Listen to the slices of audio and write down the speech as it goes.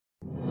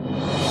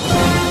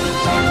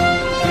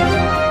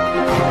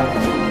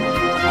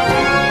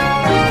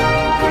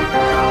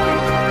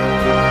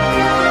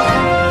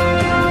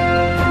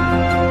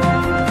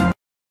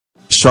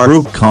Shah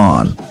Rukh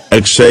Khan,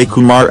 Akshay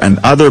Kumar and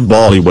other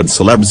Bollywood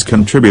celebs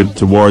contribute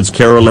towards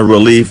Kerala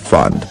Relief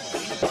Fund.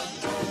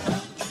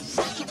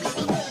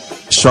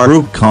 Shah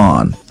Rukh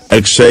Khan,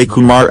 Akshay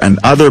Kumar and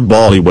other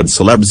Bollywood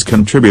celebs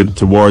contribute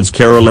towards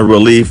Kerala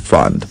Relief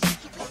Fund.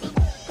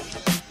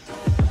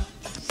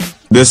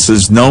 This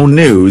is no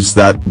news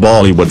that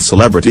Bollywood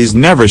celebrities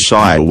never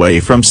shy away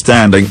from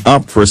standing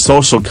up for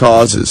social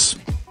causes.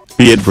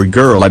 Be it for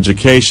girl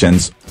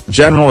educations,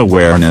 general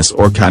awareness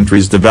or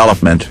country's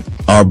development,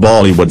 our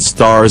Bollywood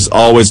stars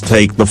always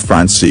take the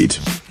front seat.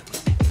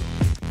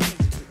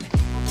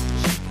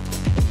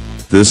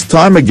 This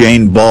time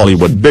again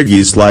Bollywood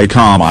biggies like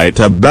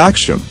Amitabh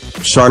Bachchan,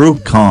 Shah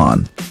Rukh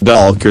Khan,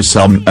 Dulquer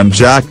Salman and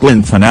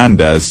Jacqueline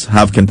Fernandez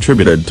have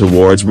contributed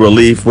towards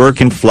relief work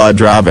in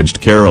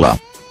flood-ravaged Kerala.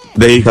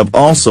 They have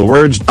also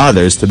urged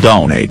others to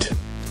donate.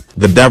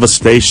 The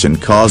devastation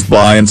caused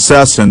by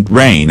incessant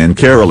rain in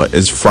Kerala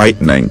is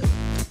frightening.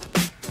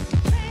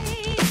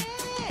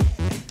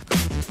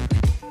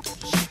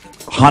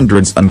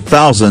 Hundreds and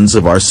thousands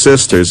of our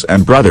sisters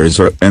and brothers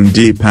are in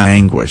deep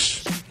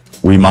anguish.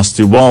 We must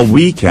do all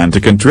we can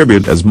to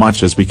contribute as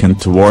much as we can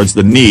towards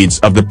the needs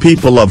of the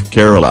people of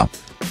Kerala.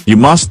 You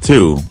must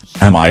too,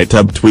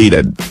 Amitabh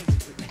tweeted.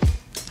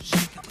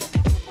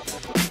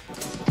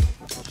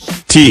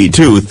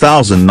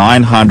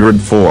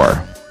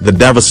 T2904, the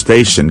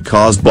devastation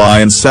caused by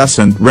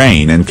incessant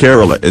rain in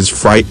Kerala is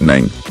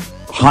frightening.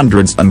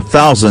 Hundreds and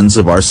thousands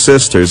of our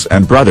sisters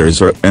and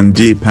brothers are in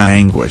deep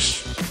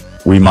anguish.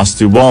 We must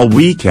do all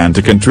we can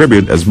to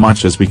contribute as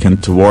much as we can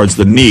towards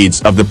the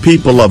needs of the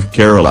people of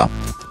Kerala.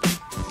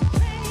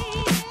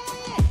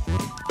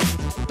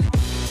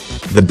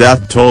 The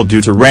death toll due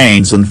to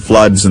rains and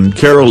floods in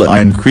Kerala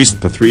increased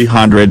to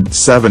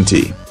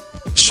 370.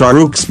 Shah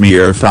Rukh's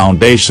Mir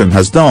Foundation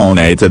has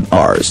donated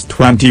Rs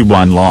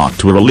 21 lakh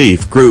to a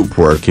relief group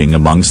working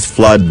amongst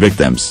flood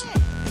victims.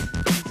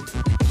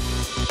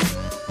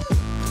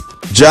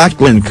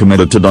 Jacqueline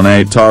committed to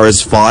donate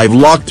Rs 5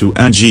 lakh to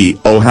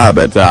NGO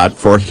Habitat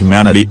for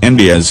Humanity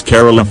India's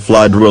Kerala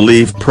flood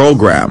relief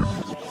program.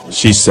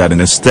 She said in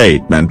a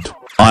statement,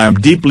 "I am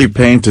deeply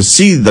pained to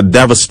see the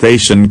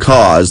devastation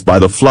caused by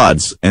the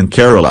floods in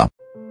Kerala.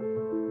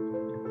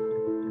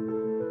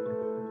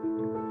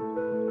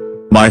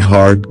 My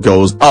heart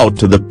goes out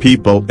to the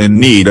people in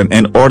need and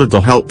in order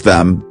to help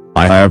them,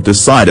 I have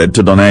decided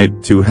to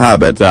donate to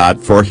Habitat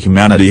for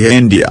Humanity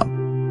India.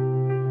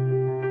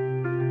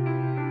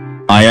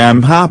 I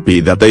am happy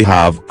that they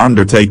have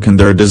undertaken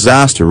their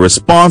disaster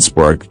response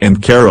work in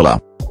Kerala.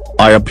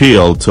 I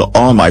appeal to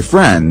all my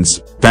friends,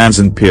 fans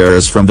and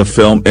peers from the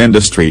film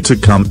industry to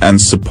come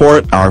and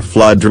support our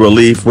flood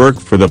relief work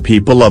for the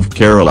people of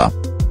Kerala."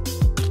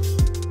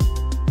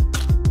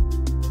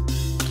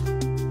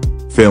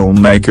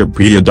 Filmmaker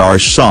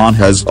Priyadarshan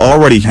has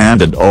already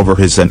handed over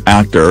his and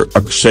actor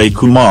Akshay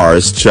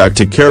Kumar's check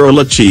to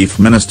Kerala Chief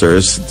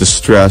Minister's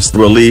Distress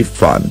Relief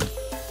Fund.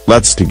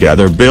 Let's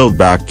together build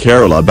back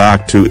Kerala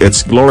back to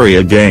its glory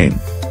again.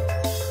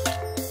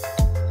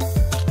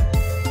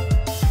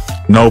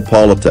 No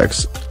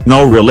politics,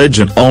 no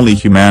religion, only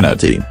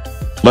humanity.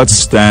 Let's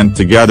stand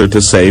together to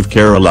save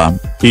Kerala,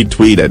 he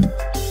tweeted.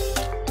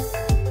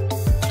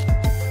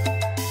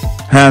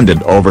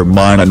 Handed over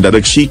mine and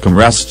Akshay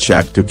Kumar's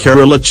check to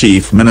Kerala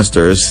Chief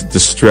Minister's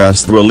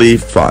Distress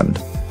Relief Fund.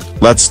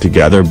 Let's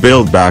together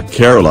build back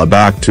Kerala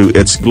back to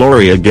its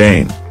glory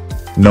again.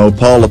 No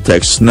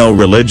politics, no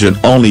religion,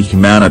 only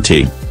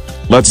humanity.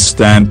 Let's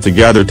stand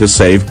together to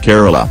save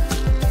Kerala.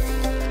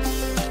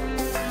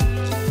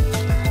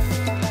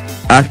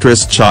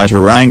 Actress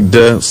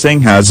Chitrangada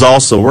Singh has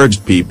also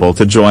urged people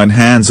to join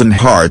hands and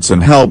hearts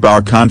and help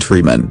our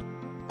countrymen.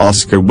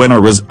 Oscar winner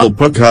Razul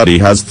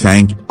Pukkudi has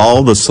thanked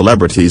all the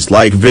celebrities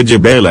like Vijay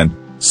Balan,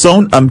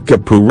 Sonam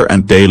Kapoor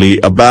and Daily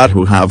Abad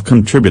who have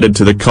contributed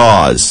to the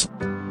cause.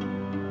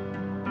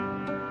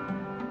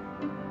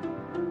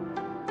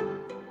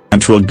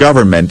 Central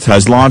government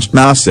has launched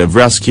massive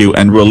rescue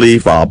and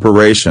relief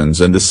operations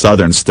in the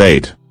southern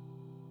state.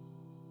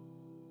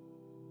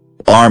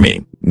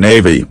 Army,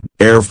 Navy,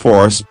 Air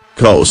Force,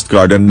 Coast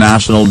Guard and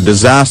National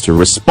Disaster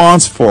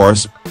Response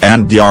Force,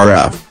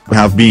 NDRF,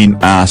 have been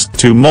asked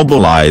to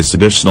mobilize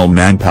additional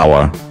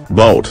manpower,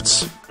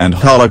 boats, and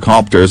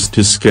helicopters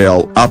to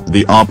scale up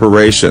the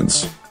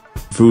operations.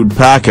 Food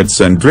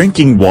packets and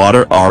drinking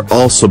water are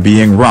also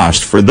being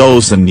rushed for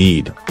those in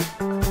need.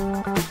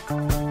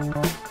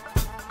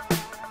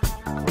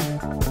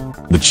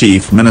 The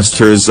chief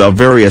ministers of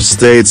various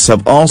states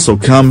have also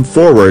come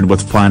forward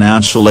with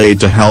financial aid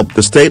to help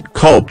the state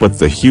cope with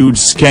the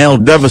huge-scale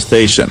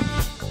devastation.